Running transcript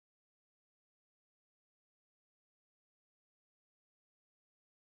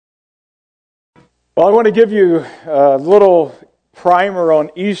Well, I want to give you a little primer on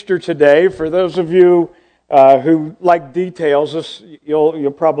Easter today. For those of you who like details,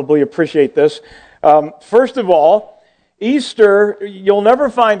 you'll probably appreciate this. First of all, Easter, you'll never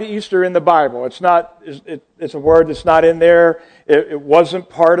find Easter in the Bible. It's a word that's not in there. It wasn't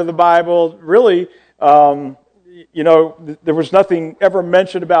part of the Bible. Really, there was nothing ever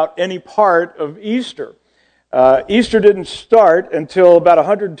mentioned about any part of Easter. Easter didn't start until about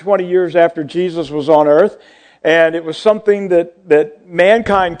 120 years after Jesus was on earth, and it was something that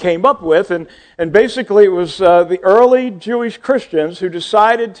mankind came up with, and basically it was the early Jewish Christians who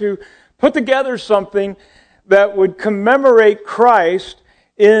decided to put together something that would commemorate Christ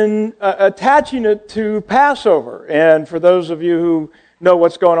in attaching it to Passover. And for those of you who know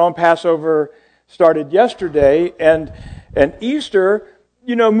what's going on, Passover started yesterday, and Easter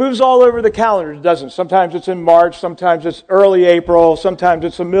moves all over the calendar, doesn't it? Sometimes it's in March, sometimes it's early April, sometimes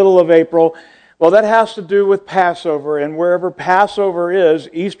it's the middle of April. Well, that has to do with Passover, and wherever Passover is,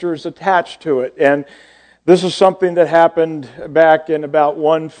 Easter is attached to it. And this is something that happened back in about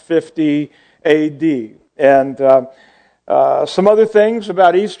 150 A.D. And some other things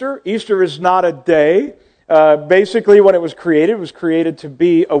about Easter. Easter is not a day. Basically, when it was created to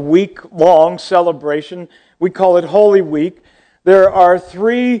be a week-long celebration. We call it Holy Week. There are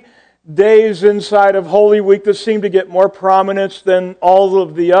 3 days inside of Holy Week that seem to get more prominence than all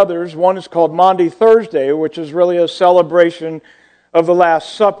of the others. One is called Maundy Thursday, which is really a celebration of the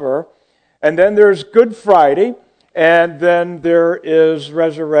Last Supper. And then there's Good Friday, and then there is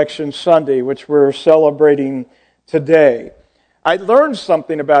Resurrection Sunday, which we're celebrating today. I learned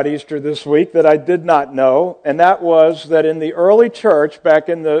something about Easter this week that I did not know, and that was that in the early church, back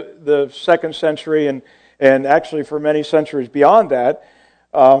in the 2nd century and actually for many centuries beyond that,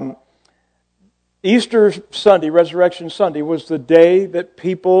 Easter Sunday, Resurrection Sunday, was the day that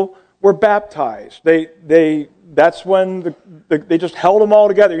people were baptized. That's when they just held them all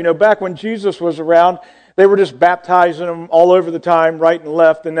together. Back when Jesus was around, they were just baptizing them all over the time, right and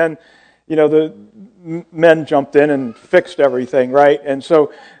left, and then, the men jumped in and fixed everything, right? And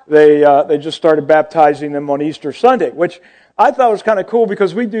so they just started baptizing them on Easter Sunday, which I thought was kind of cool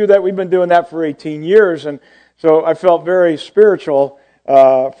because we do that. We've been doing that for 18 years, and so I felt very spiritual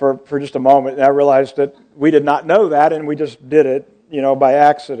for just a moment, and I realized that we did not know that, and we just did it, by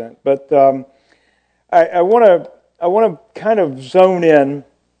accident. But I want to kind of zone in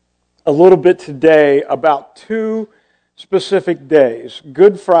a little bit today about 2 specific days: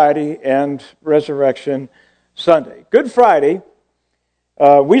 Good Friday and Resurrection Sunday. Good Friday,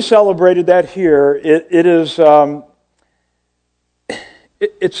 we celebrated that here.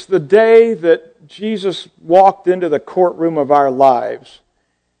 It's the day that Jesus walked into the courtroom of our lives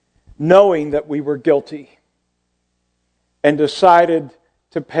knowing that we were guilty and decided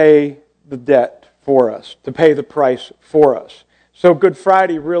to pay the debt for us, to pay the price for us. So Good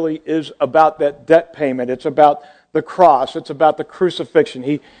Friday really is about that debt payment. It's about the cross. It's about the crucifixion.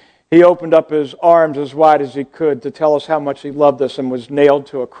 He opened up His arms as wide as He could to tell us how much He loved us and was nailed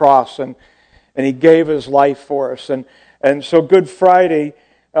to a cross, and He gave His life for us. And so Good Friday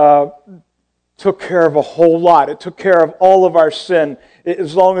took care of a whole lot. It took care of all of our sin.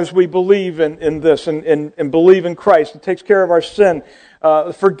 As long as we believe in this and believe in Christ, it takes care of our sin,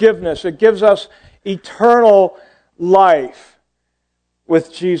 forgiveness. It gives us eternal life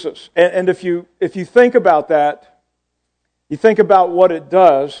with Jesus. And if you think about that, you think about what it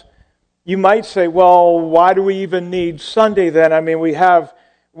does, you might say, well, why do we even need Sunday then? I mean,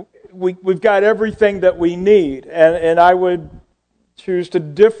 we've got everything that we need. And I would choose to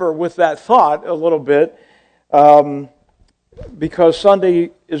differ with that thought a little bit, because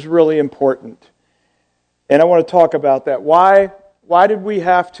Sunday is really important. And I want to talk about that. Why did we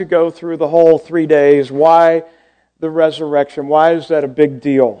have to go through the whole 3 days? Why the resurrection? Why is that a big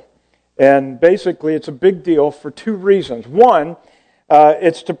deal? And basically, it's a big deal for 2 reasons. One,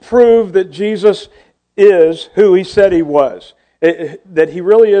 it's to prove that Jesus is who He said He was. That He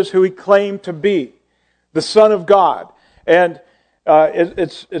really is who He claimed to be, the Son of God. And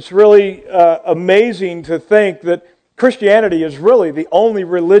it's really amazing to think that Christianity is really the only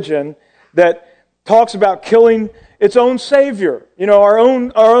religion that talks about killing its own Savior. Our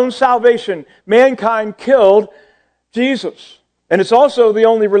own salvation. Mankind killed Jesus. And it's also the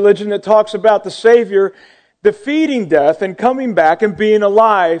only religion that talks about the Savior defeating death and coming back and being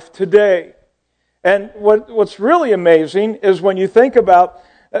alive today. And what's really amazing is when you think about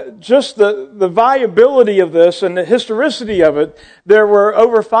just the viability of this and the historicity of it, there were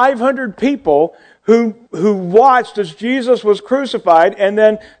over 500 people who watched as Jesus was crucified and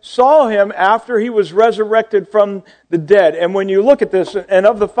then saw him after he was resurrected from the dead. And when you look at this, and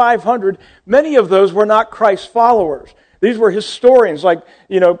of the 500, many of those were not Christ's followers. These were historians, like,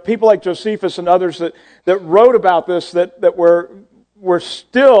 people like Josephus and others that wrote about this, that were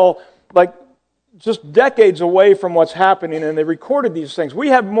still like just decades away from what's happening, and they recorded these things. We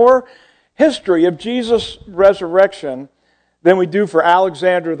have more history of Jesus' resurrection than we do for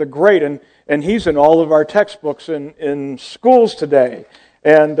Alexander the Great, and he's in all of our textbooks in schools today.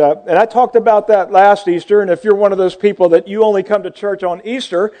 And I talked about that last Easter, and if you're one of those people that you only come to church on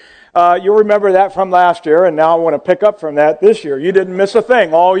Easter, you'll remember that from last year, and now I want to pick up from that this year. You didn't miss a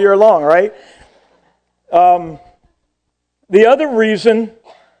thing all year long, right? The other reason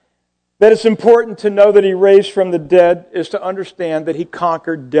that it's important to know that he raised from the dead is to understand that he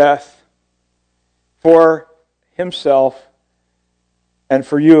conquered death for himself and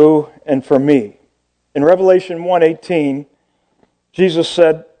for you and for me. In Revelation 1:18, Jesus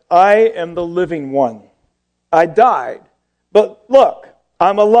said, I am the living one. I died, but look,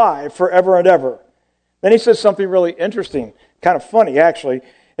 I'm alive forever and ever. Then he says something really interesting, kind of funny actually.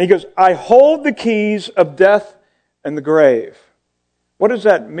 And he goes, I hold the keys of death and the grave. What does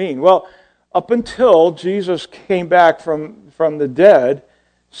that mean? Well, up until Jesus came back from the dead,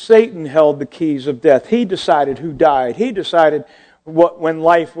 Satan held the keys of death. He decided who died. He decided when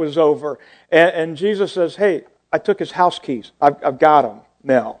life was over. And Jesus says, hey, I took his house keys. I've got them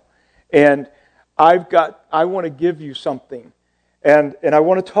now. And I want to give you something. And I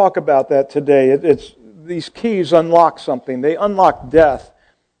want to talk about that today. These keys unlock something. They unlock death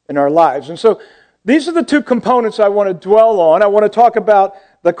in our lives. And so these are the two components I want to dwell on. I want to talk about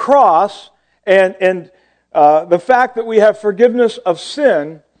the cross and the fact that we have forgiveness of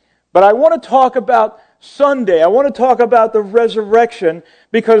sin. But I want to talk about Sunday. I want to talk about the resurrection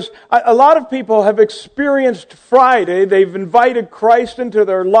because a lot of people have experienced Friday. They've invited Christ into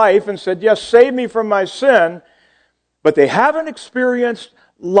their life and said, yes, save me from my sin. But they haven't experienced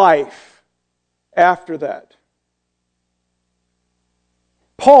life after that.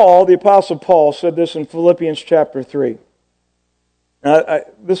 Paul, the Apostle Paul, said this in Philippians chapter 3.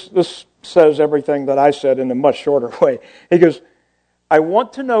 This says everything that I said in a much shorter way. He goes, I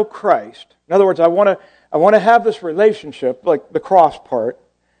want to know Christ. In other words, I want to have this relationship, like the cross part,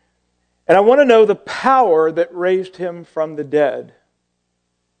 and I want to know the power that raised him from the dead.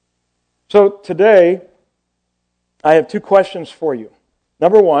 So today, I have two questions for you.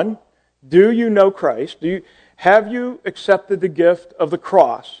 Number one, do you know Christ? Have you accepted the gift of the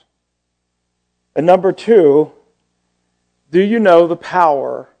cross? And number two, do you know the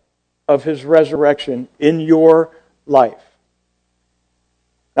power of his resurrection in your life?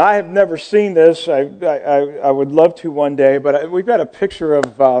 Now, I have never seen this. I would love to one day, but we've got a picture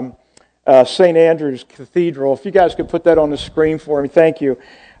of St. Andrew's Cathedral. If you guys could put that on the screen for me, thank you.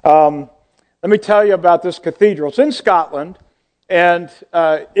 Let me tell you about this cathedral. It's in Scotland, and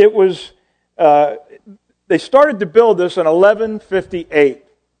it was... They started to build this in 1158.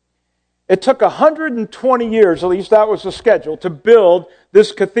 It took 120 years, at least that was the schedule, to build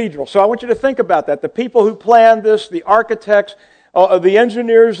this cathedral. So I want you to think about that. The people who planned this, the architects, the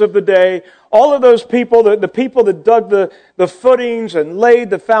engineers of the day, all of those people, the people that dug the footings and laid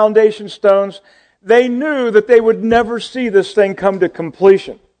the foundation stones, they knew that they would never see this thing come to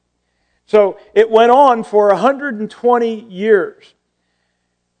completion. So it went on for 120 years.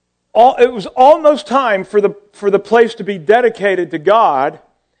 It was almost time for the place to be dedicated to God,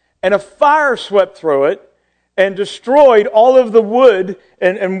 and a fire swept through it and destroyed all of the wood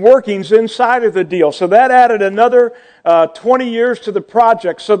and workings inside of the deal. So that added another 20 years to the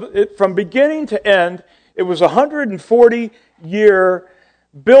project. So from beginning to end, it was a 140-year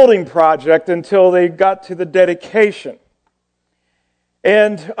building project until they got to the dedication.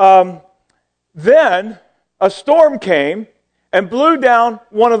 And then a storm came and blew down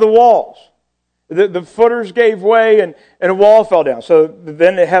one of the walls. The footers gave way and a wall fell down. So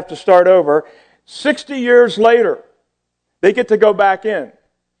then they have to start over. 60 years later, they get to go back in.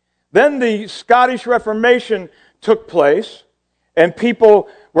 Then the Scottish Reformation took place, and people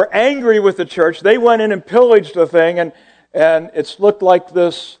were angry with the church. They went in and pillaged the thing, and it's looked like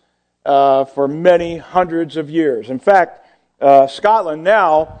this for many hundreds of years. In fact, Scotland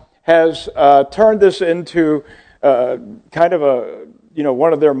now has turned this into kind of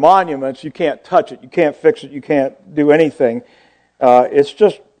one of their monuments. You can't touch it, you can't fix it, you can't do anything. It's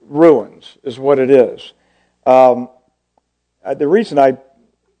just ruins, is what it is. The reason I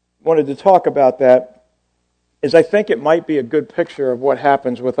wanted to talk about that is I think it might be a good picture of what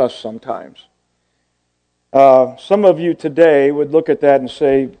happens with us sometimes. Some of you today would look at that and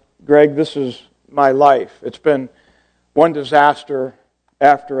say, Greg, this is my life. It's been one disaster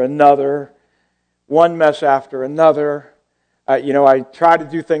after another, one mess after another. I try to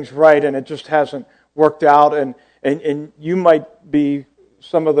do things right, and it just hasn't worked out. And you might be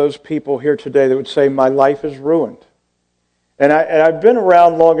some of those people here today that would say, my life is ruined. And I've been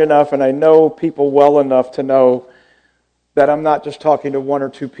around long enough, and I know people well enough to know that I'm not just talking to one or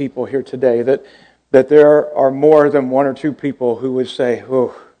two people here today, that there are more than one or two people who would say,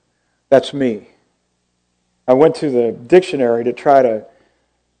 oh, that's me. I went to the dictionary to try to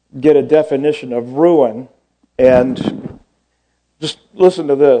get a definition of ruin, and just listen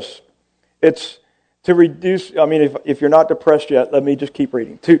to this. It's to reduce, if you're not depressed yet, let me just keep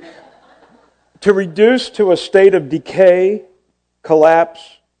reading. To reduce to a state of decay,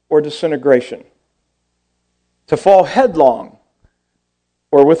 collapse, or disintegration. To fall headlong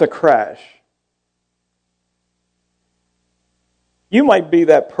or with a crash. You might be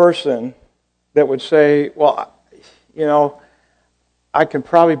that person that would say, well, I can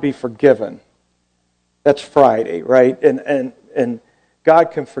probably be forgiven. That's Friday, right? And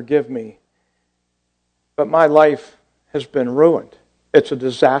God can forgive me. But my life has been ruined. It's a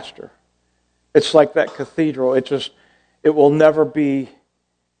disaster. It's like that cathedral. It will never be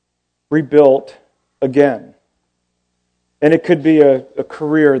rebuilt again. And it could be a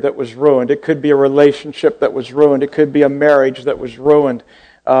career that was ruined. It could be a relationship that was ruined. It could be a marriage that was ruined.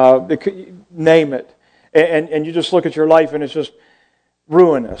 Name it. And you just look at your life and it's just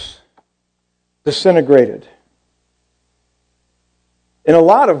ruinous, disintegrated. In a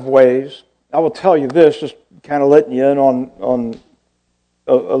lot of ways, I will tell you this, just kind of letting you in on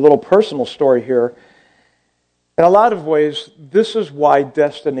a little personal story here. In a lot of ways, this is why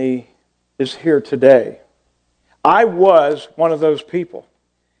destiny is here today. I was one of those people.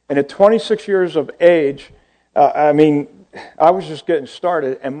 And at 26 years of age, I was just getting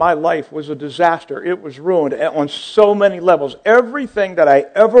started, and my life was a disaster. It was ruined on so many levels. Everything that I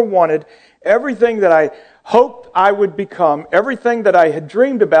ever wanted, everything that I hoped I would become, everything that I had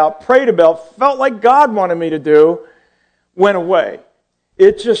dreamed about, prayed about, felt like God wanted me to do, went away.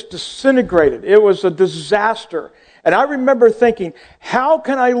 It just disintegrated. It was a disaster. And I remember thinking, how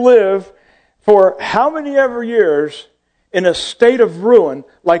can I live for how many ever years in a state of ruin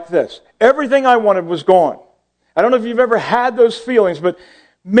like this? Everything I wanted was gone. I don't know if you've ever had those feelings, but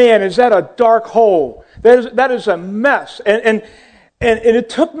man, is that a dark hole. That is a mess. And it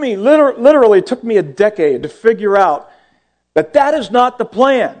took me, literally it took me a decade to figure out that is not the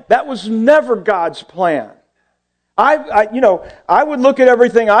plan. That was never God's plan. I would look at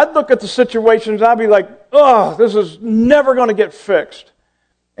everything, I'd look at the situations, I'd be like, oh, this is never going to get fixed.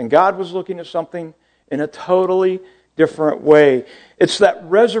 And God was looking at something in a totally different way. It's that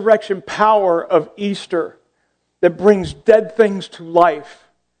resurrection power of Easter that brings dead things to life.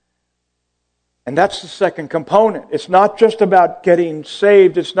 And that's the second component. It's not just about getting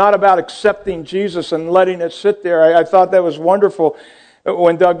saved. It's not about accepting Jesus and letting it sit there. I thought that was wonderful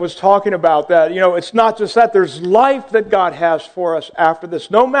when Doug was talking about that. It's not just that. There's life that God has for us after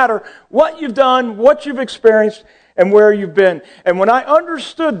this. No matter what you've done, what you've experienced, and where you've been. And when I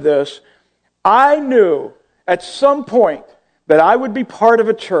understood this, I knew at some point that I would be part of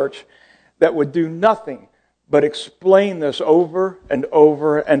a church that would do nothing but explain this over and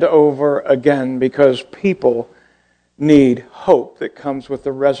over and over again, because people need hope that comes with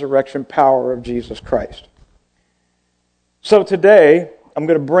the resurrection power of Jesus Christ. So today, I'm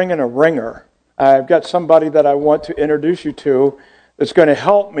going to bring in a ringer. I've got somebody that I want to introduce you to that's going to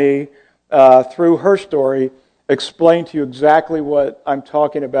help me through her story explain to you exactly what I'm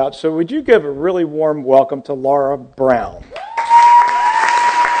talking about. So would you give a really warm welcome to Laura Brown?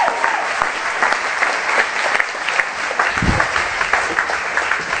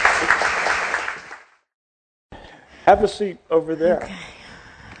 Have a seat over there. Okay.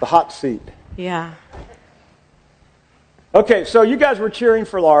 The hot seat. Yeah. Okay, so you guys were cheering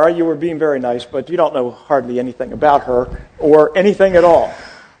for Laura. You were being very nice, but you don't know hardly anything about her or anything at all.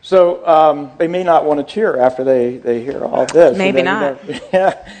 So they may not want to cheer after they hear all this. Maybe not.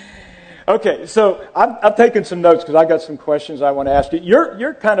 Yeah. Okay, so I've taken some notes because I got some questions I want to ask you.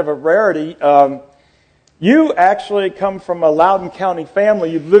 You're kind of a rarity. You actually come from a Loudoun County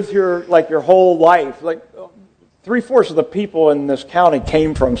family. You've lived here like your whole life. Like 3/4 of the people in this county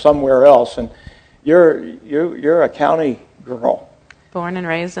came from somewhere else, and you're a county girl. Born and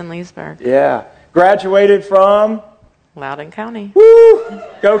raised in Leesburg. Yeah. Graduated from Loudoun County. Woo!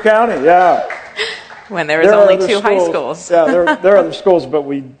 Go County, yeah. When there was only two high schools. Yeah, there are other schools, but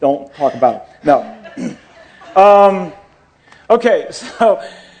we don't talk about them. No. Okay, so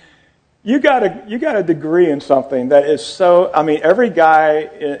You got a degree in something that is so. I mean, every guy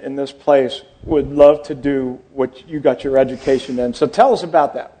in this place would love to do what you got your education in. So tell us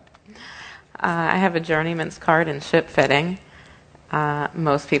about that. I have a journeyman's card in ship fitting.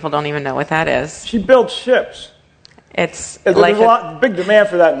 Most people don't even know what that is. She builds ships. There's a big demand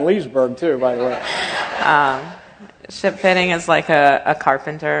for that in Leesburg too, by the way. Ship fitting is like a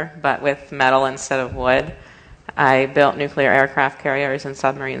carpenter, but with metal instead of wood. I built nuclear aircraft carriers and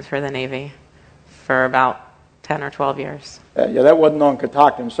submarines for the Navy for about 10 or 12 years. Yeah, that wasn't on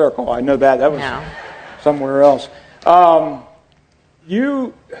Catoctin Circle. I know that. That was somewhere else.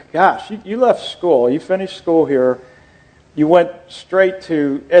 You left school. You finished school here. You went straight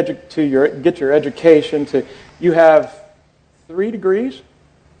to get your education. You have 3 degrees.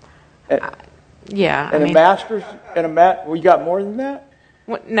 Yeah, and a master's and well, you got more than that?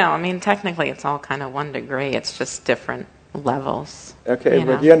 No, I mean technically it's all kind of 1 degree. It's just different levels. Okay,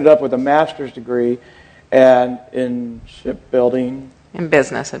 but you ended up with a master's degree, and in shipbuilding. In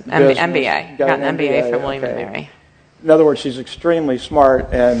business. MBA. Got an MBA from William & Mary. In other words, she's extremely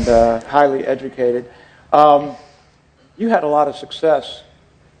smart and highly educated. You had a lot of success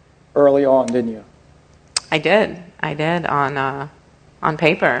early on, didn't you? I did on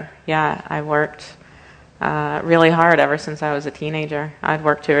paper. Yeah, I worked really hard ever since I was a teenager. I'd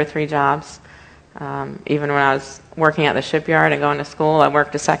worked 2 or 3 jobs. Even when I was working at the shipyard and going to school, I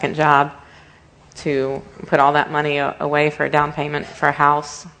worked a second job to put all that money away for a down payment for a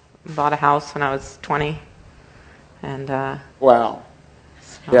house. Bought a house when I was 20. And wow.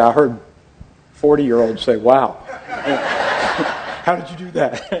 So. Yeah, I heard 40-year-olds say, wow. How did you do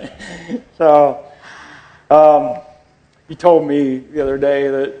that? So, you told me the other day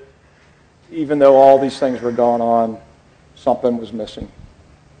that even though all these things were going on, something was missing.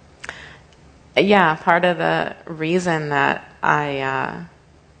 Yeah, part of the reason that I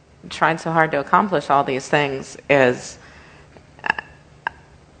tried so hard to accomplish all these things is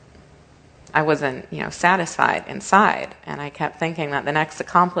I wasn't, satisfied inside, and I kept thinking that the next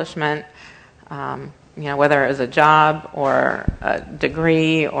accomplishment, whether it was a job or a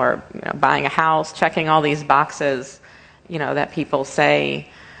degree or buying a house, checking all these boxes, that people say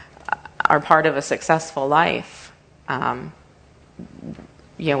are part of a successful life,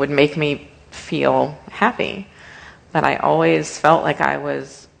 would make me feel happy. But I always felt like I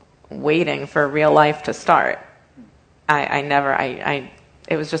was waiting for real life to start.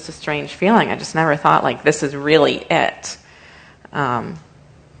 It was just a strange feeling. I just never thought, like, this is really it.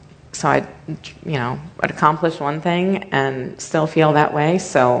 So I'd accomplish one thing and still feel that way,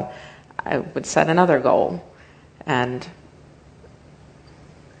 so I would set another goal. And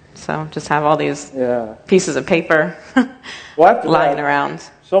so just have all these pieces of paper lying around.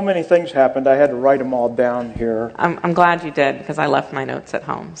 So many things happened, I had to write them all down here. I'm glad you did, because I left my notes at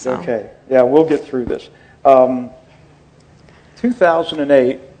home. So. Okay, yeah, we'll get through this.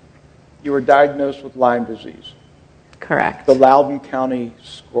 2008, you were diagnosed with Lyme disease. Correct. The Loudoun County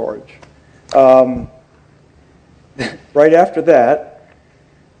scourge. Right after that,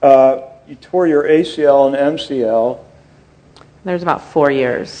 you tore your ACL and MCL. There's about 4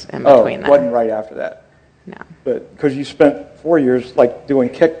 years in between that. Oh, it wasn't right after that. No. But because you spent 4 years like doing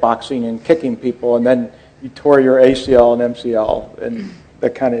kickboxing and kicking people, and then you tore your ACL and MCL, and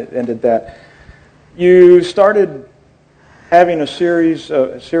that kind of ended that. You started having a series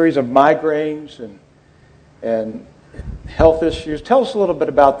of migraines and health issues. Tell us a little bit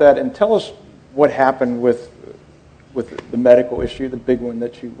about that, and tell us what happened with the medical issue, the big one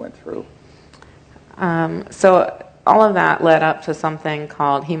that you went through. So all of that led up to something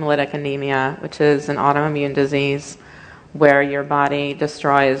called hemolytic anemia, which is an autoimmune disease where your body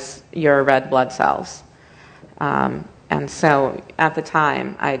destroys your red blood cells. And so at the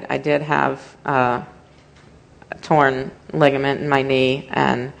time, I did have a torn ligament in my knee,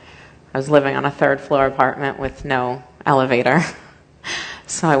 and I was living on a 3rd-floor apartment with no elevator.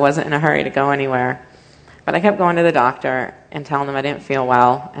 So I wasn't in a hurry to go anywhere. But I kept going to the doctor and telling them I didn't feel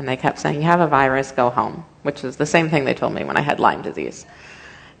well, and they kept saying, you have a virus, go home, which is the same thing they told me when I had Lyme disease.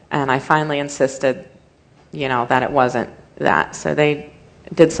 And I finally insisted, that it wasn't that. So they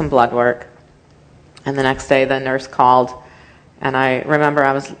did some blood work, and the next day the nurse called, and I remember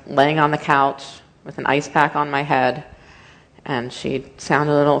I was laying on the couch with an ice pack on my head, and she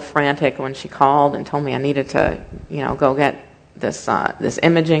sounded a little frantic when she called and told me I needed to, go get this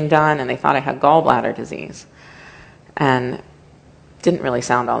imaging done, and they thought I had gallbladder disease. And didn't really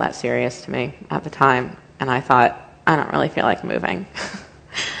sound all that serious to me at the time, and I thought, I don't really feel like moving.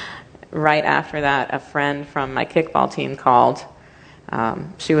 Right after that, a friend from my kickball team called.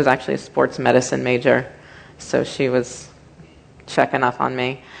 She was actually a sports medicine major, so she was checking up on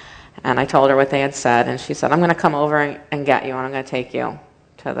me. And I told her what they had said, and she said, I'm going to come over and get you, and I'm going to take you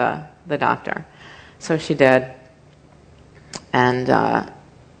to the doctor. So she did. And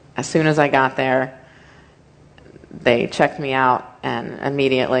as soon as I got there, they checked me out and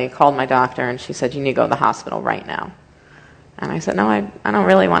immediately called my doctor, and she said, you need to go to the hospital right now. And I said, no, I don't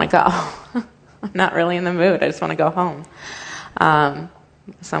really want to go. I'm not really in the mood. I just want to go home.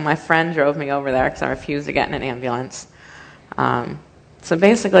 So my friend drove me over there because I refused to get in an ambulance. So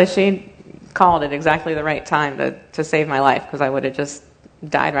basically, she called at exactly the right time to save my life, because I would have just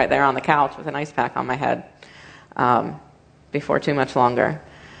died right there on the couch with an ice pack on my head before too much longer.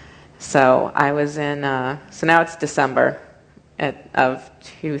 So I was in, so now it's December of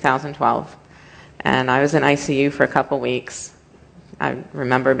 2012, and I was in ICU for a couple weeks. I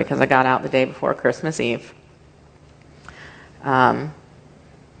remember because I got out the day before Christmas Eve. And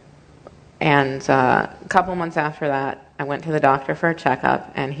a couple months after that, I went to the doctor for a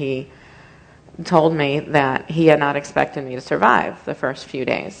checkup, and he told me that he had not expected me to survive the first few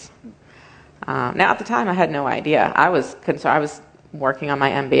days. Now, at the time, I had no idea. I was concerned. I was working on my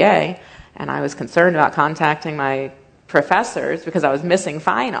MBA, and I was concerned about contacting my professors because I was missing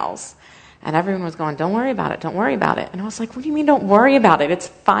finals. And everyone was going, don't worry about it, don't worry about it. And I was like, what do you mean don't worry about it? It's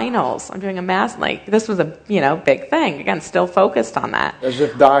finals. I'm doing a math, like, this was a, big thing. Again, still focused on that. As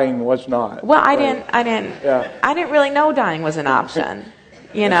if dying was not. Well, I didn't really know dying was an option.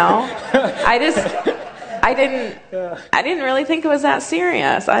 I didn't really think it was that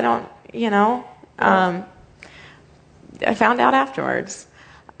serious. I found out afterwards.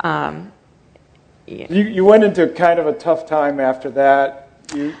 You went into kind of a tough time after that.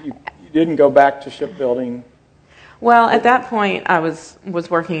 You didn't go back to shipbuilding. Well, at that point, I was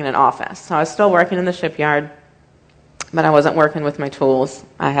working in an office. So I was still working in the shipyard, but I wasn't working with my tools.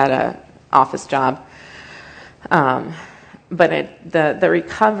 I had an office job. But the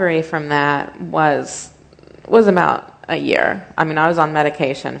recovery from that was about a year. I mean, I was on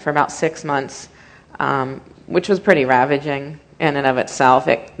medication for about 6 months, which was pretty ravaging in and of itself.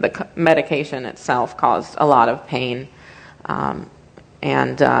 The medication itself caused a lot of pain.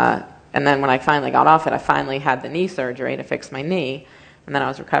 And then when I finally got off it, I finally had the knee surgery to fix my knee. And then I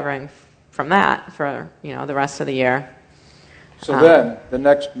was recovering from that for, the rest of the year. So then, the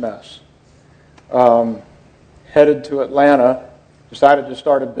next mess. Headed to Atlanta, decided to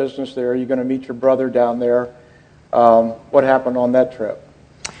start a business there. You're going to meet your brother down there. What happened on that trip?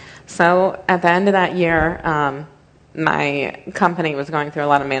 So at the end of that year, my company was going through a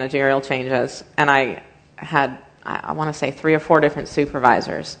lot of managerial changes. And I had, I want to say, 3 or 4 different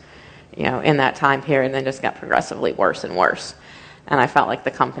supervisors, in that time period, and then just got progressively worse and worse. And I felt like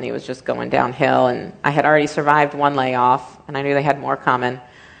the company was just going downhill, and I had already survived one layoff, and I knew they had more coming.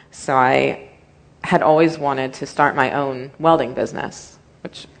 So I had always wanted to start my own welding business,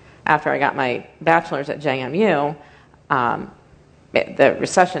 which after I got my bachelor's at JMU, the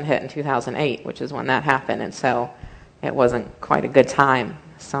recession hit in 2008, which is when that happened, and so it wasn't quite a good time.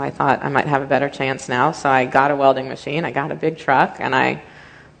 So I thought I might have a better chance now. So I got a welding machine, I got a big truck, and I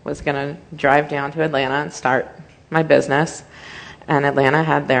was going to drive down to Atlanta and start my business. And Atlanta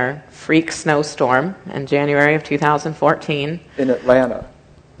had their freak snowstorm in January of 2014. In Atlanta.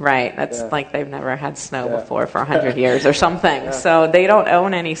 Right. That's like they've never had snow before for 100 years or something. So they don't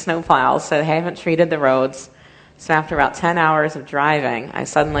own any snowplows, so they haven't treated the roads. So after about 10 hours of driving, I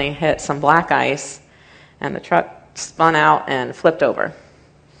suddenly hit some black ice, and the truck spun out and flipped over.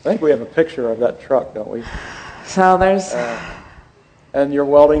 I think we have a picture of that truck, don't we? So there's... and your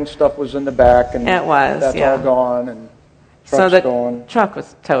welding stuff was in the back, and it was, that's all gone, and so the gone. Truck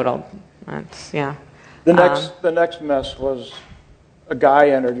was totaled. The next mess was a guy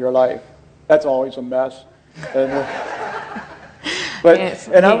entered your life. That's always a mess. And,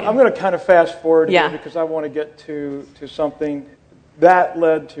 I'm going to kind of fast forward here because I want to get to something that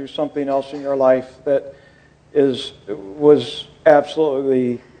led to something else in your life that was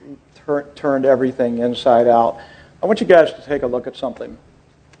absolutely turned everything inside out. I want you guys to take a look at something.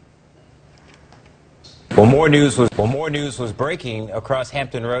 Well, more news was breaking across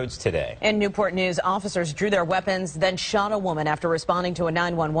Hampton Roads today. In Newport News, officers drew their weapons, then shot a woman after responding to a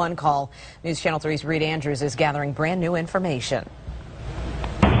 911 call. News Channel 3's Reed Andrews is gathering brand new information.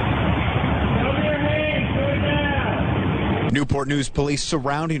 Newport News police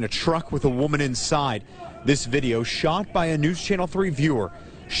surrounding a truck with a woman inside. This video, shot by a News Channel 3 viewer,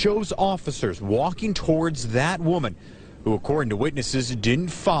 shows officers walking towards that woman, who, according to witnesses, didn't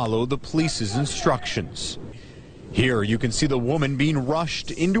follow the police's instructions. Here you can see the woman being rushed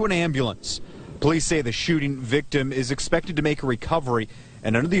into an ambulance. Police say the shooting victim is expected to make a recovery,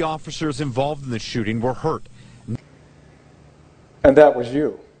 and none of the officers involved in the shooting were hurt. And that was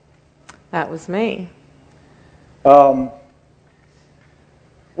you. That was me. We're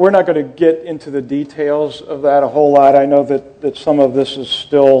not going to get into the details of that a whole lot. I know that some of this is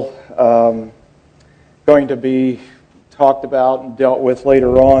still going to be talked about and dealt with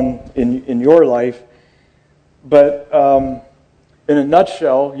later on in your life. But in a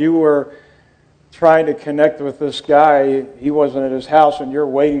nutshell, you were trying to connect with this guy. He wasn't at his house, and you're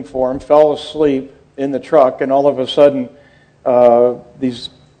waiting for him, fell asleep in the truck, and all of a sudden these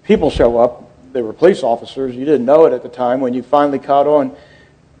people show up. They were police officers. You didn't know it at the time. When you finally caught on,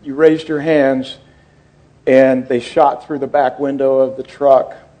 you raised your hands, and they shot through the back window of the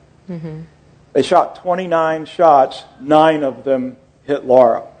truck. Mm-hmm. They shot 29 shots. 9 of them hit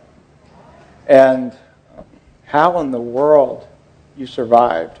Laura. And how in the world you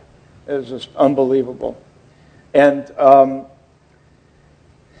survived? It was just unbelievable. And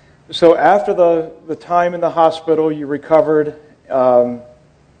so after the time in the hospital, you recovered.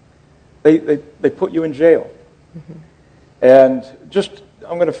 They put you in jail. Mm-hmm. And just,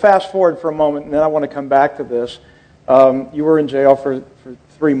 I'm going to fast forward for a moment, and then I want to come back to this. You were in jail for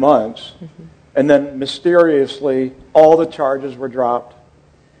 3 months, mm-hmm. and then mysteriously, all the charges were dropped.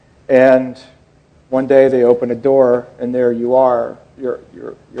 And one day they open a door, and there you are.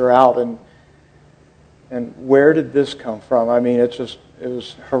 You're out. And where did this come from? I mean, it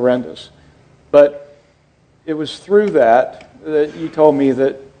was horrendous. But it was through that you told me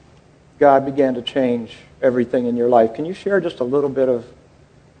that God began to change everything in your life. Can you share just a little bit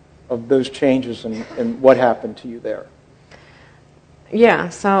of those changes and what happened to you there? Yeah,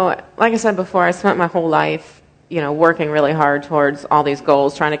 so like I said before, I spent my whole life, working really hard towards all these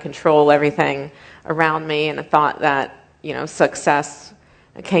goals, trying to control everything around me, and I thought that, success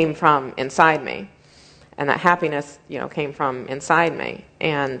came from inside me, and that happiness, came from inside me.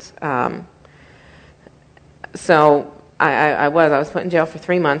 And so I was put in jail for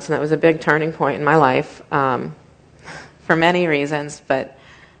 3 months, and that was a big turning point in my life for many reasons. But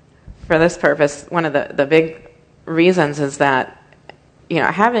for this purpose, one of the big reasons is that,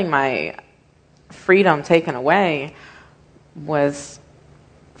 having my freedom taken away was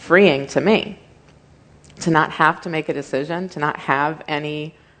freeing to me. To not have to make a decision, to not have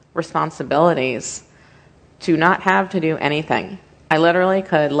any responsibilities, to not have to do anything. I literally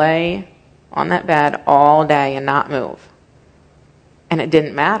could lay on that bed all day and not move. And it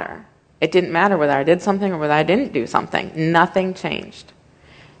didn't matter. It didn't matter whether I did something or whether I didn't do something. Nothing changed.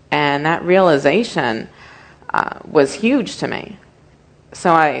 And that realization was huge to me.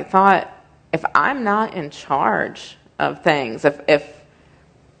 So I thought, if I'm not in charge of things, if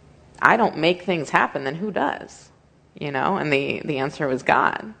I don't make things happen, then who does? And the answer was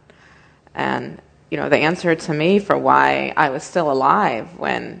God. And, the answer to me for why I was still alive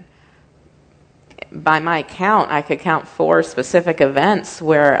when, by my count, I could count 4 specific events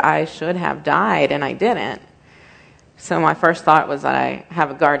where I should have died and I didn't. So my first thought was that I have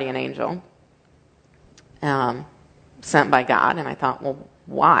a guardian angel sent by God, and I thought, well,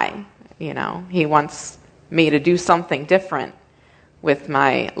 why? He wants me to do something different with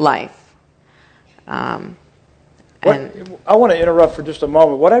my life. I want to interrupt for just a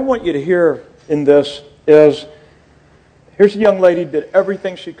moment. What I want you to hear in this is, here's a young lady did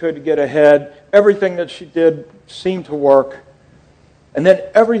everything she could to get ahead. Everything that she did seemed to work. And then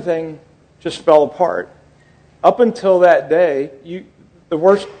everything just fell apart. Up until that day, the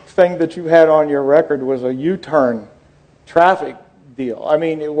worst thing that you had on your record was a U-turn traffic deal. I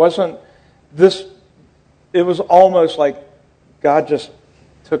mean, it wasn't this. It was almost like God just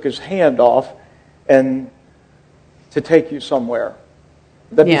took his hand off and to take you somewhere.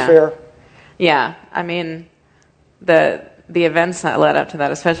 Would that be fair? Yeah. I mean, the events that led up to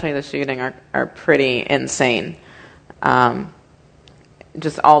that, especially the shooting, are pretty insane.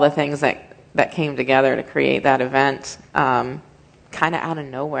 Just all the things that came together to create that event, kind of out of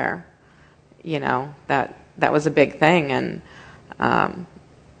nowhere. That was a big thing, and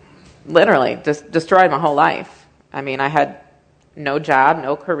literally just destroyed my whole life. I mean, I had no job,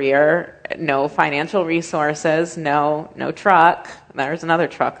 no career, no financial resources, no truck. There's another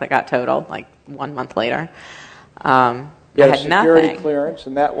truck that got totaled like 1 month later. I had security nothing. Clearance,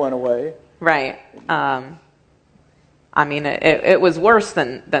 and that went away. Right. I mean, it was worse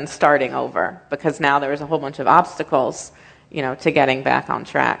than starting over, because now there was a whole bunch of obstacles, to getting back on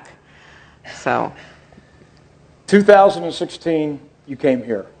track. So, 2016, you came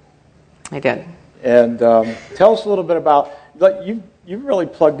here. I did. And tell us a little bit about, you really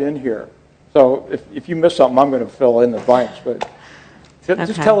plugged in here. So if you miss something, I'm going to fill in the blanks. But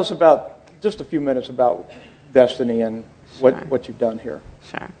just tell us about, just a few minutes about Destiny and what you've done here.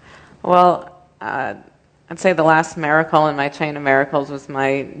 Sure. Well, I'd say the last miracle in my chain of miracles was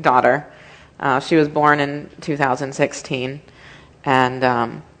my daughter. She was born in 2016,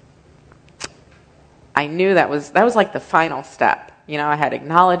 and I knew that was like the final step. I had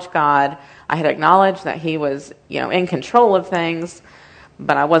acknowledged God. I had acknowledged that He was, in control of things,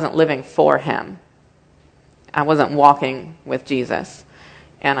 but I wasn't living for Him. I wasn't walking with Jesus.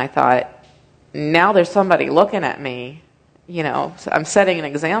 And I thought, now there's somebody looking at me, so I'm setting an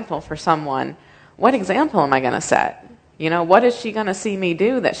example for someone. What example am I going to set? What is she going to see me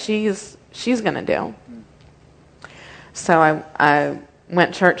do that she's going to do? So I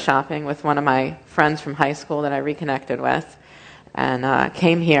went church shopping with one of my friends from high school that I reconnected with, and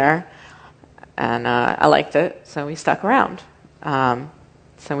came here, and I liked it, so we stuck around.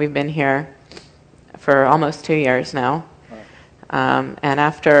 So we've been here for almost 2 years now. And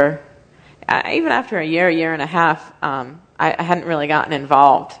even after a year and a half, I hadn't really gotten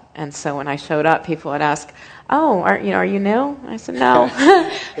involved. And so when I showed up, people would ask, "Oh, are you new?" I said, "No,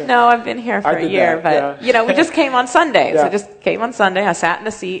 no, I've been here for a year, but we just came on Sundays. I just came on Sunday. I sat in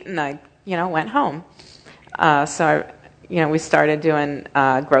the seat and I, went home." We started doing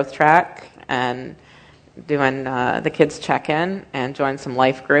growth track and doing the kids check-in and joined some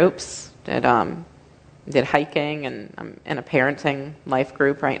life groups. Did hiking, and I'm in a parenting life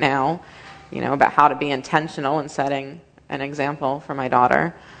group right now, about how to be intentional and setting an example for my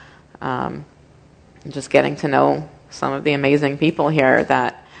daughter. Just getting to know some of the amazing people here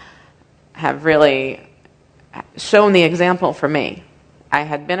that have really shown the example for me. I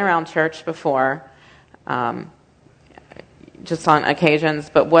had been around church before, just on occasions,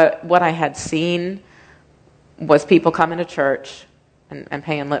 but what I had seen was people coming to church and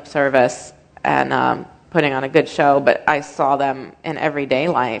paying lip service and putting on a good show, but I saw them in everyday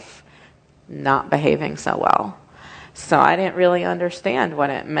life not behaving so well. So I didn't really understand what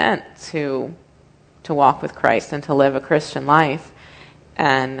it meant to walk with Christ and to live a Christian life.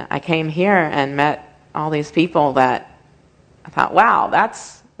 And I came here and met all these people that I thought, wow,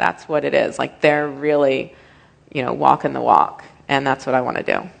 that's what it is. Like, they're really, walking the walk, and that's what I want to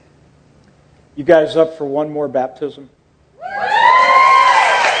do. You guys up for one more baptism?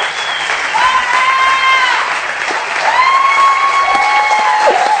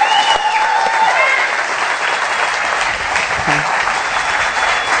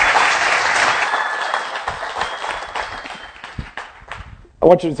 I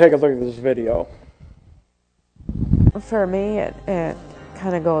want you to take a look at this video. For me, it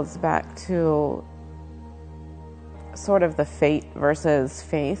kind of goes back to sort of the fate versus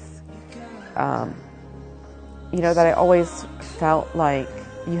faith. That I always felt like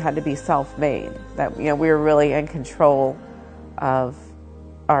you had to be self-made, that we were really in control of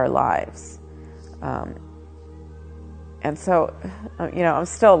our lives. And so, I'm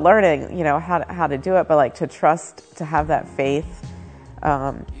still learning, how to do it, but like to trust, to have that faith,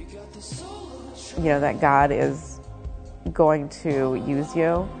 that God is going to use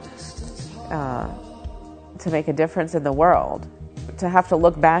you to make a difference in the world. To have to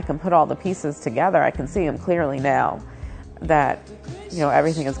look back and put all the pieces together, I can see them clearly now that,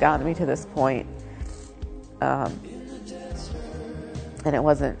 everything has gotten me to this point. And it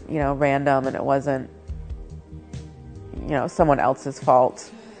wasn't, random, and it wasn't, someone else's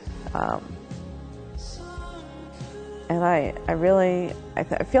fault. And I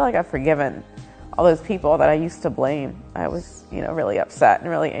feel like I've forgiven all those people that I used to blame. I was, really upset and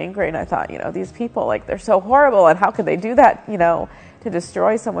really angry, and I thought, these people, like, they're so horrible, and how could they do that, to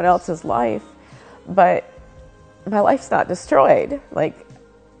destroy someone else's life? But my life's not destroyed. Like,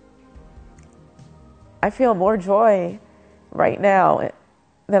 I feel more joy right now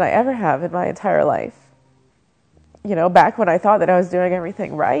than I ever have in my entire life. Back when I thought that I was doing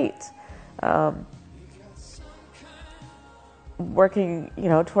everything right, working,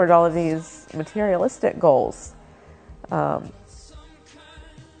 toward all of these materialistic goals. And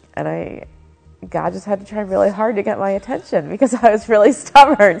God just had to try really hard to get my attention because I was really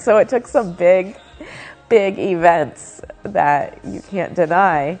stubborn. So it took some big events that you can't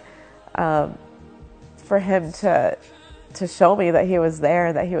deny, for Him to show me that He was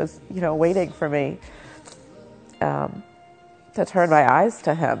there, that He was, waiting for me, to turn my eyes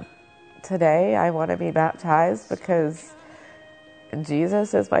to Him. Today, I want to be baptized because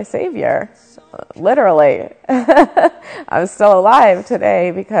Jesus is my Savior. Literally. I'm still alive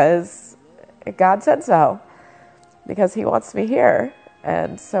today because God said so. Because He wants me here.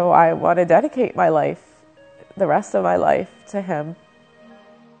 And so I want to dedicate my life, the rest of my life, to Him.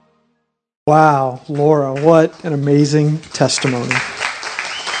 Wow, Laura, what an amazing testimony.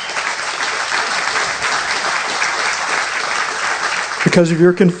 Because of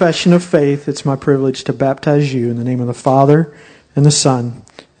your confession of faith, it's my privilege to baptize you in the name of the Father, and the Son,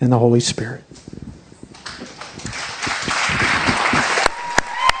 and the Holy Spirit.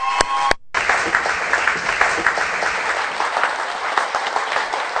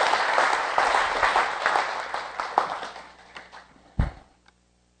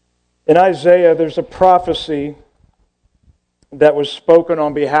 In Isaiah, there's a prophecy that was spoken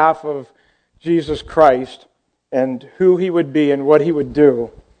on behalf of Jesus Christ and who He would be and what He would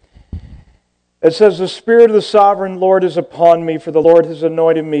do. It says, "The Spirit of the Sovereign Lord is upon me, for the Lord has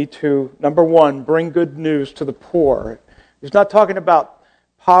anointed me to," number one, bring good news to the poor. He's not talking about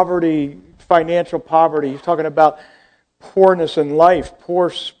poverty, financial poverty. He's talking about poorness in life, poor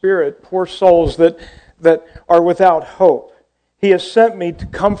spirit, poor souls that are without hope. He has sent me to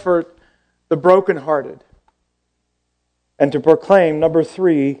comfort the brokenhearted and to proclaim, number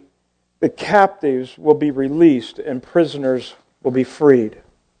three, the captives will be released and prisoners will be freed.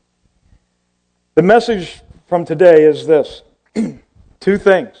 The message from today is this. Two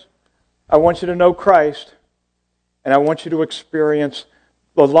things. I want you to know Christ, and I want you to experience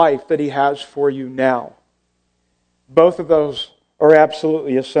the life that He has for you now. Both of those are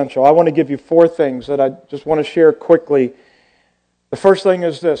absolutely essential. I want to give you four things that I just want to share quickly. The first thing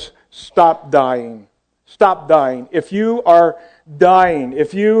is this: stop dying. Stop dying. If you are dying,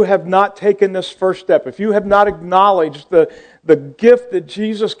 if you have not taken this first step, if you have not acknowledged the gift that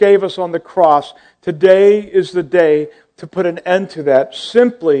Jesus gave us on the cross, today is the day to put an end to that.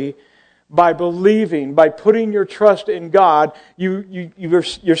 Simply by believing, by putting your trust in God,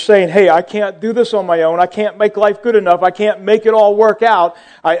 you're saying, hey, I can't do this on my own. I can't make life good enough. I can't make it all work out.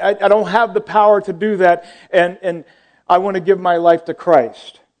 I don't have the power to do that. And I want to give my life to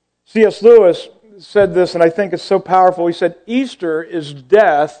Christ. C.S. Lewis said this, and I think it's so powerful. He said, Easter is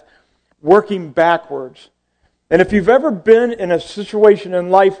death working backwards. And if you've ever been in a situation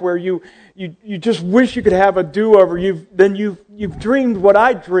in life where you just wish you could have a do-over, you've dreamed what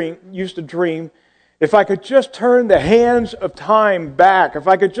I used to dream. If I could just turn the hands of time back, if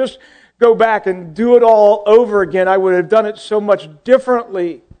I could just go back and do it all over again, I would have done it so much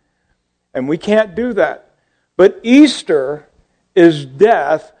differently. And we can't do that. But Easter is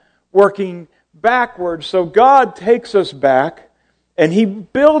death working backwards. So God takes us back and He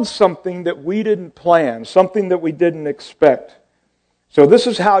builds something that we didn't plan, something that we didn't expect. So this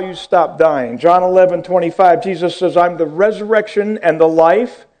is how you stop dying. John 11:25, Jesus says, I'm the resurrection and the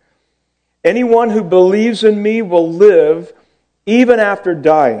life. Anyone who believes in me will live even after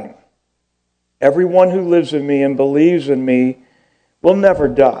dying. Everyone who lives in me and believes in me will never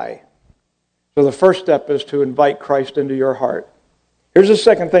die. So the first step is to invite Christ into your heart. Here's the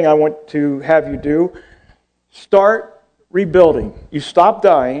second thing I want to have you do. Start rebuilding. You stop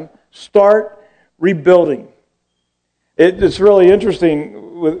dying, start rebuilding. It's really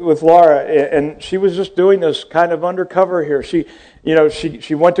interesting with Laura, and she was just doing this kind of undercover here. She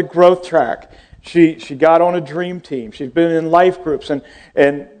went to Growth Track. She got on a dream team. She's been in life groups,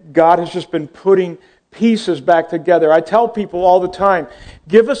 and God has just been putting pieces back together. I tell people all the time,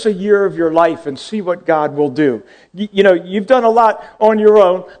 give us a year of your life and see what God will do. You've done a lot on your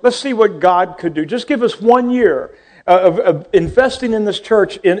own. Let's see what God could do. Just give us 1 year of investing in this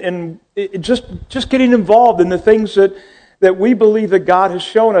church, in just getting involved in the things that we believe that God has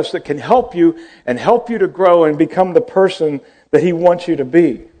shown us that can help you and help you to grow and become the person that He wants you to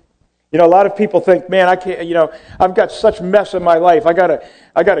be. A lot of people think, man, I can't, I've got such mess in my life. I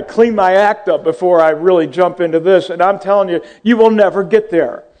gotta clean my act up before I really jump into this. And I'm telling you, you will never get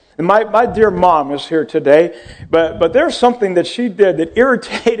there. And my dear mom is here today, but there's something that she did that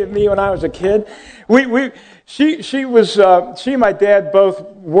irritated me when I was a kid. She and my dad both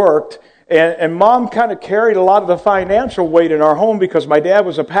worked, and Mom kind of carried a lot of the financial weight in our home because my dad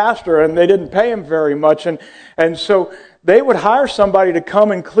was a pastor and they didn't pay him very much, and so they would hire somebody to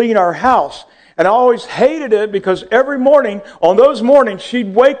come and clean our house. And I always hated it because every morning, on those mornings,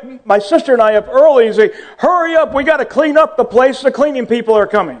 she'd wake my sister and I up early and say, hurry up, we got to clean up the place, the cleaning people are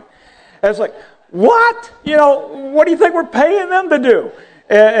coming. And it's like, what? What do you think we're paying them to do?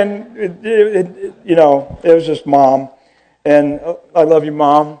 And it was just Mom. And I love you,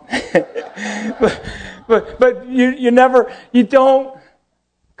 Mom. but you don't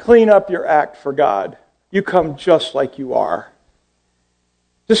clean up your act for God. You come just like you are.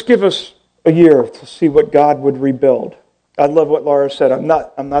 Just give us a year to see what God would rebuild. I love what Laura said. I'm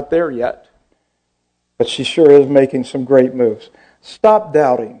not there yet. But she sure is making some great moves. Stop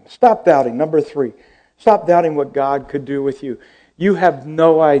doubting. Stop doubting. Number 3. Stop doubting what God could do with you. You have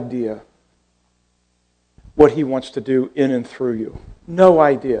no idea what He wants to do in and through you. No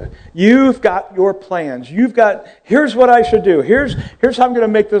idea. You've got your plans. Here's what I should do. Here's how I'm going to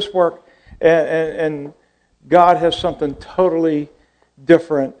make this work. And God has something totally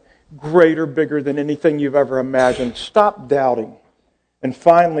different, greater, bigger than anything you've ever imagined. Stop doubting. And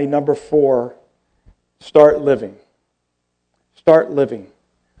finally, number 4, start living. Start living.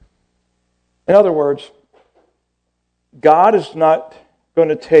 In other words, God is not going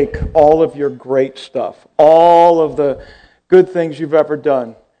to take all of your great stuff, all of the good things you've ever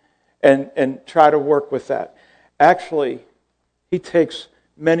done, and try to work with that. Actually, He takes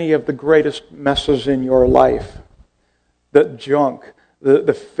many of the greatest messes in your life, the junk,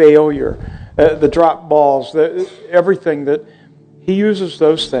 the failure, the drop balls, everything that He uses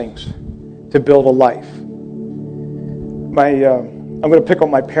those things to build a life. I'm going to pick on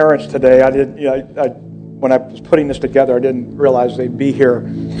my parents today. When I was putting this together, I didn't realize they'd be here.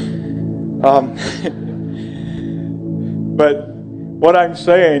 But what I'm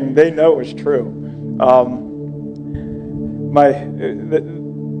saying, they know is true.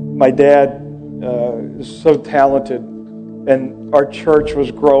 My dad is so talented, and our church was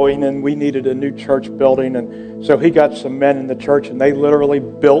growing, and we needed a new church building, and so he got some men in the church, and they literally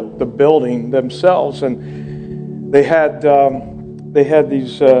built the building themselves, and they had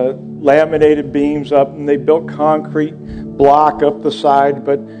these laminated beams up, and they built concrete block up the side,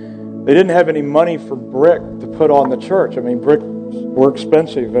 but they didn't have any money for brick to put on the church. I mean, bricks were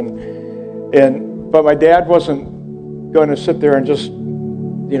expensive, but my dad wasn't going to sit there and just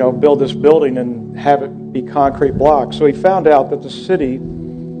build this building and have it be concrete blocks. So he found out that the city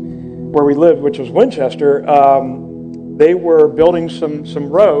where we lived, which was Winchester, they were building some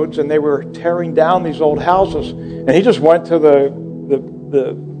roads, and they were tearing down these old houses. And he just went to the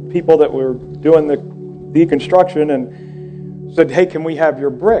people that were doing the deconstruction and said, "Hey, can we have your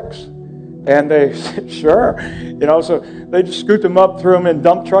bricks?" And they said, "Sure." So they just scooped them up, threw them in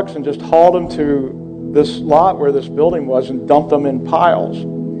dump trucks, and just hauled them to this lot where this building was and dumped them in piles.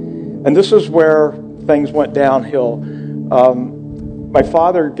 And this is where things went downhill. My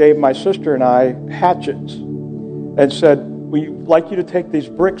father gave my sister and I hatchets and said, "We'd like you to take these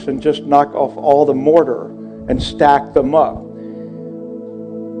bricks and just knock off all the mortar and stack them up."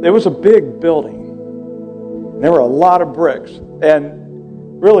 It was a big building. There were a lot of bricks.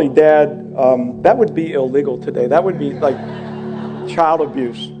 And really, Dad, that would be illegal today. That would be like child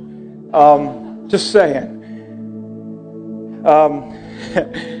abuse. Just saying.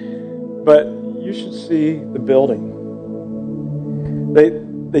 But you should see the building.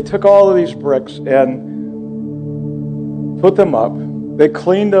 They took all of these bricks and put them up. They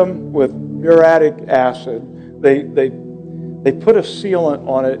cleaned them with muriatic acid. They put a sealant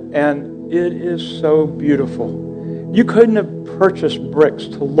on it, and it is so beautiful. You couldn't have purchased bricks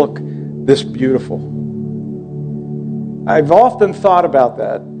to look this beautiful. I've often thought about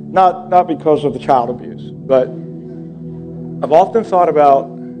that, not because of the child abuse, but I've often thought about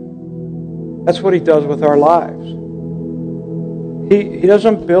that's what He does with our lives. He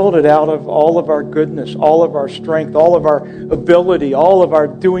doesn't build it out of all of our goodness, all of our strength, all of our ability, all of our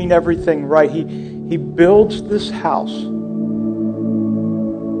doing everything right. He builds this house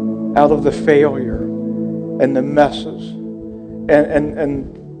out of the failure and the messes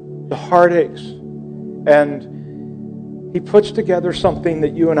and the heartaches. And He puts together something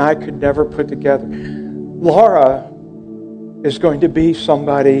that you and I could never put together. Laura is going to be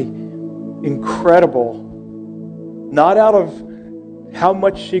somebody incredible, not out of how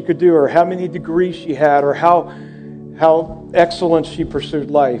much she could do or how many degrees she had or how excellent she pursued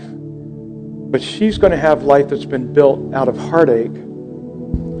life, but she's going to have life that's been built out of heartache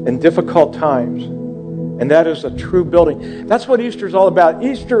and difficult times, and that is a true building. That's what Easter is all about.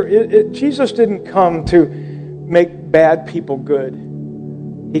 Easter, Jesus didn't come to make bad people good.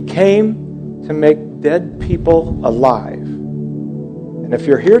 He came to make dead people alive. And if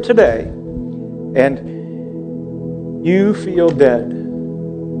you're here today and you feel dead,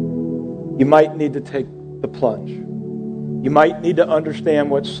 you might need to take the plunge. You might need to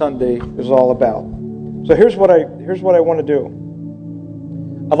understand what Sunday is all about. So here's what I want to do.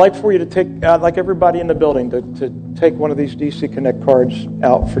 I'd like for you to take, I'd like everybody in the building to take one of these DC Connect cards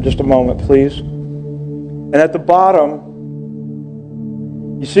out for just a moment, please. And at the bottom,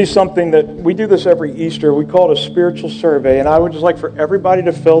 you see something that we do this every Easter. We call it a spiritual survey, and I would just like for everybody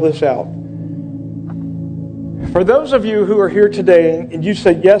to fill this out. For those of you who are here today and you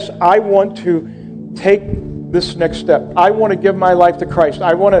say, "Yes, I want to take this next step. I want to give my life to Christ.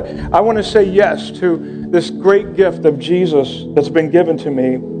 I want to say yes to this great gift of Jesus that's been given to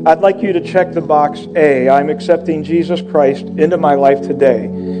me," I'd like you to check the box A. I'm accepting Jesus Christ into my life today.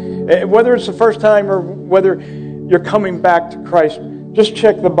 Whether it's the first time or whether you're coming back to Christ, just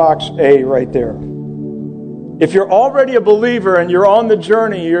check the box A right there. If you're already a believer and you're on the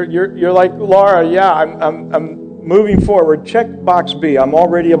journey, you're like Laura, yeah, moving forward, check box B. I'm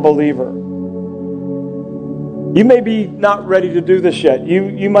already a believer. You may be not ready to do this yet.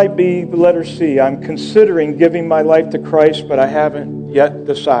 You might be the letter C. I'm considering giving my life to Christ, but I haven't yet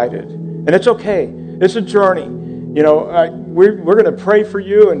decided. And it's okay. It's a journey. You know, we're going to pray for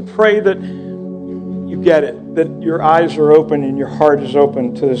you and pray that you get it, that your eyes are open and your heart is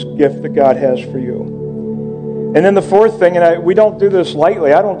open to this gift that God has for you. And then the fourth thing, and we don't do this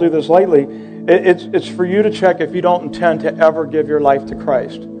lightly. I don't do this lightly. It's for you to check if you don't intend to ever give your life to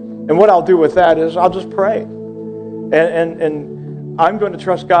Christ. And what I'll do with that is I'll just pray. And I'm going to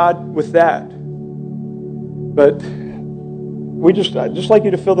trust God with that. But I'd just like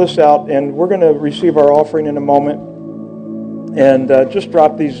you to fill this out, and we're going to receive our offering in a moment. And just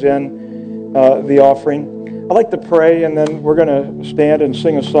drop these in, the offering. I'd like to pray, and then we're going to stand and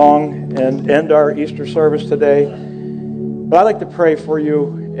sing a song and end our Easter service today. But I'd like to pray for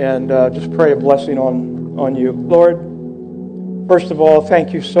you and just pray a blessing on you. Lord, first of all,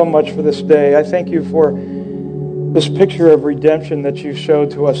 thank you so much for this day. I thank you for this picture of redemption that you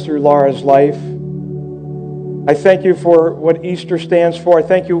showed to us through Laura's life. I thank you for what Easter stands for. I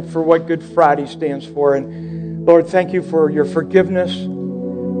thank you for what Good Friday stands for. And Lord, thank you for your forgiveness.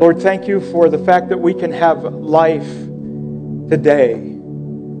 Lord, thank you for the fact that we can have life today,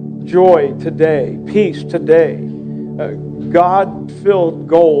 joy today, peace today, God-filled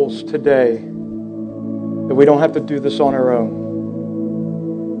goals today, that we don't have to do this on our own.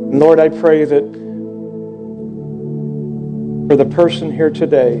 And Lord, I pray that for the person here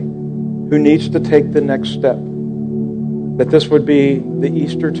today who needs to take the next step, that this would be the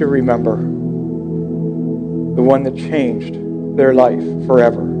Easter to remember, the one that changed their life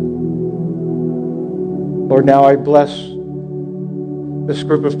forever. Lord, now I bless this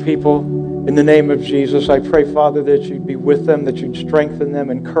group of people in the name of Jesus. I pray, Father, that you'd be with them, that you'd strengthen them,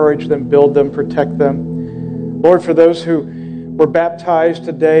 encourage them, build them, protect them. Lord, for those who were baptized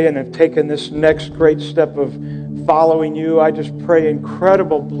today and have taken this next great step of following you, I just pray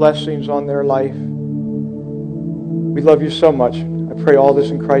incredible blessings on their life. We love you so much. I pray all this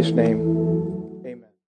in Christ's name.